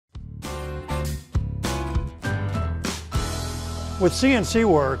With CNC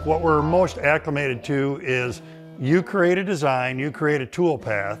work, what we're most acclimated to is you create a design, you create a tool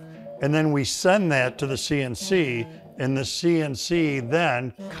path, and then we send that to the CNC, and the CNC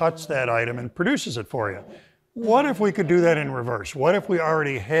then cuts that item and produces it for you. What if we could do that in reverse? What if we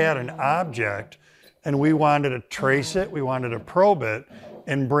already had an object and we wanted to trace it, we wanted to probe it,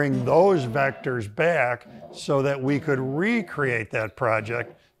 and bring those vectors back so that we could recreate that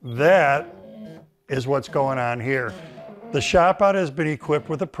project? That is what's going on here. The ShopBot has been equipped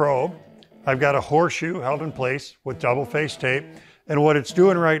with a probe. I've got a horseshoe held in place with double-face tape, and what it's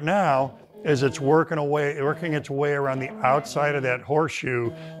doing right now is it's working its way around the outside of that horseshoe.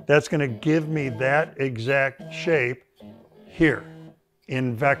 That's going to give me that exact shape here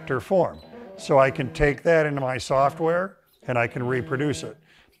in vector form. So I can take that into my software and I can reproduce it.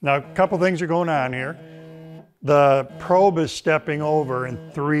 Now, a couple things are going on here. The probe is stepping over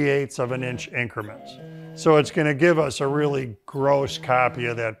in 3/8 of an inch increments. So it's going to give us a really gross copy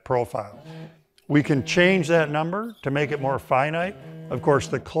of that profile. We can change that number to make it more finite. Of course,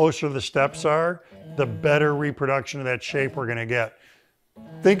 the closer the steps are, the better reproduction of that shape we're going to get.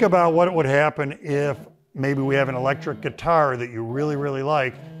 Think about what would happen if maybe we have an electric guitar that you really, really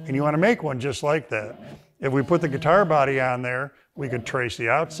like, and you want to make one just like that. If we put the guitar body on there, we could trace the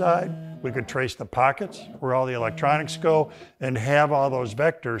outside, we could trace the pockets where all the electronics go, and have all those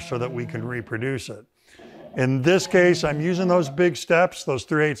vectors so that we can reproduce it. In this case, I'm using those big steps, those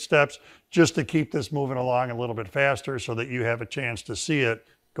 3/8 steps, just to keep this moving along a little bit faster so that you have a chance to see it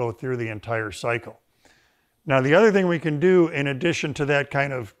go through the entire cycle. Now, the other thing we can do in addition to that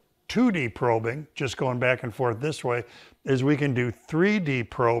kind of 2D probing, just going back and forth this way, is we can do 3D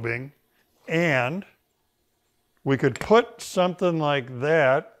probing, and we could put something like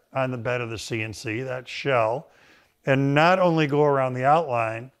that on the bed of the CNC, that shell, and not only go around the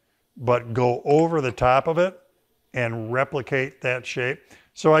outline, but go over the top of it and replicate that shape.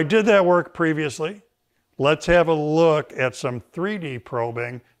 So I did that work previously. Let's have a look at some 3D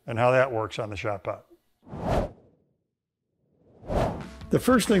probing and how that works on the ShopBot. The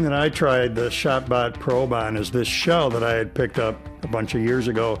first thing that I tried the ShopBot probe on is this shell that I had picked up a bunch of years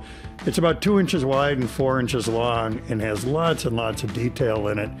ago. It's about 2 inches wide and 4 inches long and has lots and lots of detail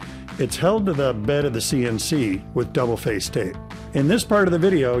in it. It's held to the bed of the CNC with double-face tape. In this part of the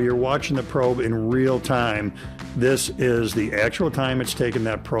video, you're watching the probe in real time. This is the actual time it's taken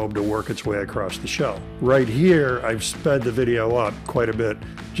that probe to work its way across the shell. Right here, I've sped the video up quite a bit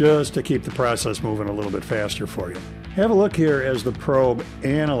just to keep the process moving a little bit faster for you. Have a look here as the probe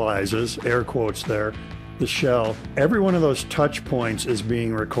analyzes, air quotes there, the shell. Every one of those touch points is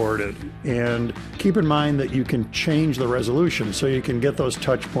being recorded, and keep in mind that you can change the resolution so you can get those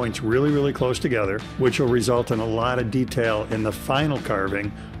touch points really, really close together, which will result in a lot of detail in the final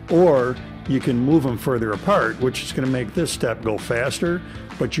carving, or you can move them further apart, which is going to make this step go faster,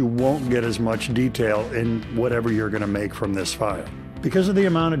 but you won't get as much detail in whatever you're going to make from this file. Because of the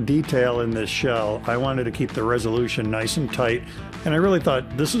amount of detail in this shell, I wanted to keep the resolution nice and tight, and I really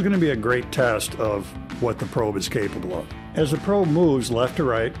thought this is going to be a great test of what the probe is capable of. As the probe moves left to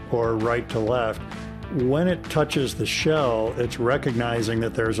right or right to left, when it touches the shell, it's recognizing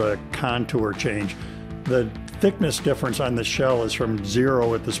that there's a contour change. The thickness difference on the shell is from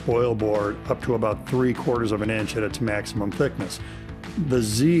 0 at the spoil board up to about 3/4 of an inch at its maximum thickness. The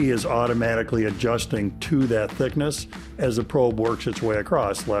Z is automatically adjusting to that thickness as the probe works its way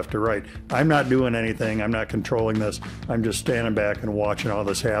across left to right. I'm not doing anything, I'm not controlling this, I'm just standing back and watching all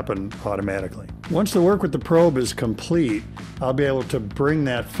this happen automatically. Once the work with the probe is complete, I'll be able to bring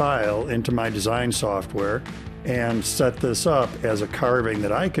that file into my design software and set this up as a carving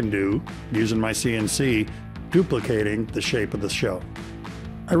that I can do using my CNC, duplicating the shape of the shell.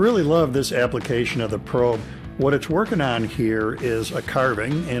 I really love this application of the probe. What it's working on here is a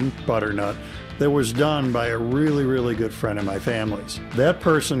carving in butternut that was done by a really, really good friend of my family's. That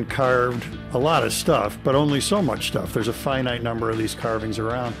person carved a lot of stuff, but only so much stuff. There's a finite number of these carvings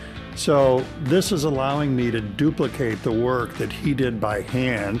around. So this is allowing me to duplicate the work that he did by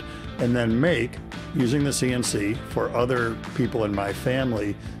hand and then make, using the CNC, for other people in my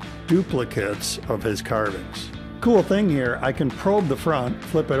family, duplicates of his carvings. Cool thing here, I can probe the front,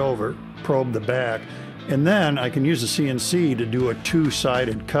 flip it over, probe the back, and then I can use the CNC to do a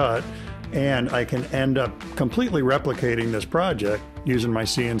 2-sided cut, and I can end up completely replicating this project using my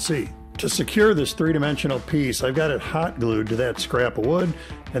CNC. To secure this 3-dimensional piece, I've got it hot glued to that scrap of wood,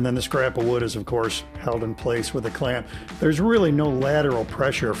 and then the scrap of wood is of course held in place with a clamp. There's really no lateral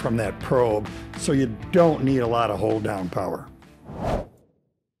pressure from that probe, so you don't need a lot of hold down power.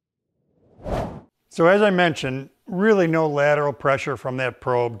 So as I mentioned, really no lateral pressure from that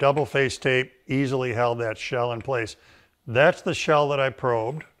probe. Double face tape easily held that shell in place. That's the shell that I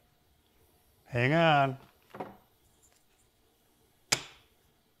probed. Hang on.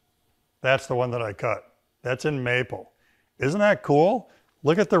 That's the one that I cut. That's in maple. Isn't that cool?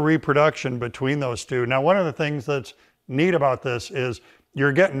 Look at the reproduction between those two. Now, one of the things that's neat about this is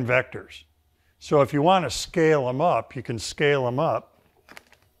you're getting vectors. So if you want to scale them up, you can scale them up.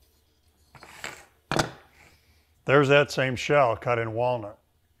 There's that same shell cut in walnut.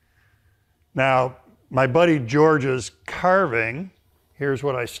 Now, my buddy George's carving, here's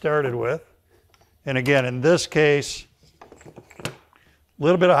what I started with. And again, in this case, a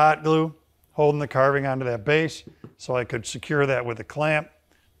little bit of hot glue holding the carving onto that base so I could secure that with a clamp.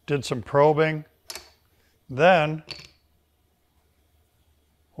 Did some probing. Then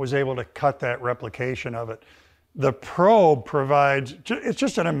was able to cut that replication of it. The probe provides, it's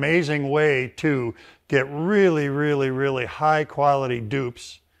just an amazing way to get really, really, really high quality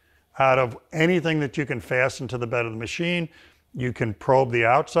dupes out of anything that you can fasten to the bed of the machine. You can probe the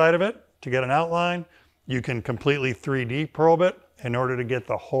outside of it to get an outline. You can completely 3D probe it in order to get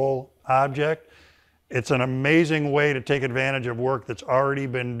the whole object. It's an amazing way to take advantage of work that's already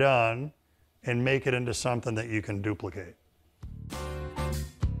been done and make it into something that you can duplicate.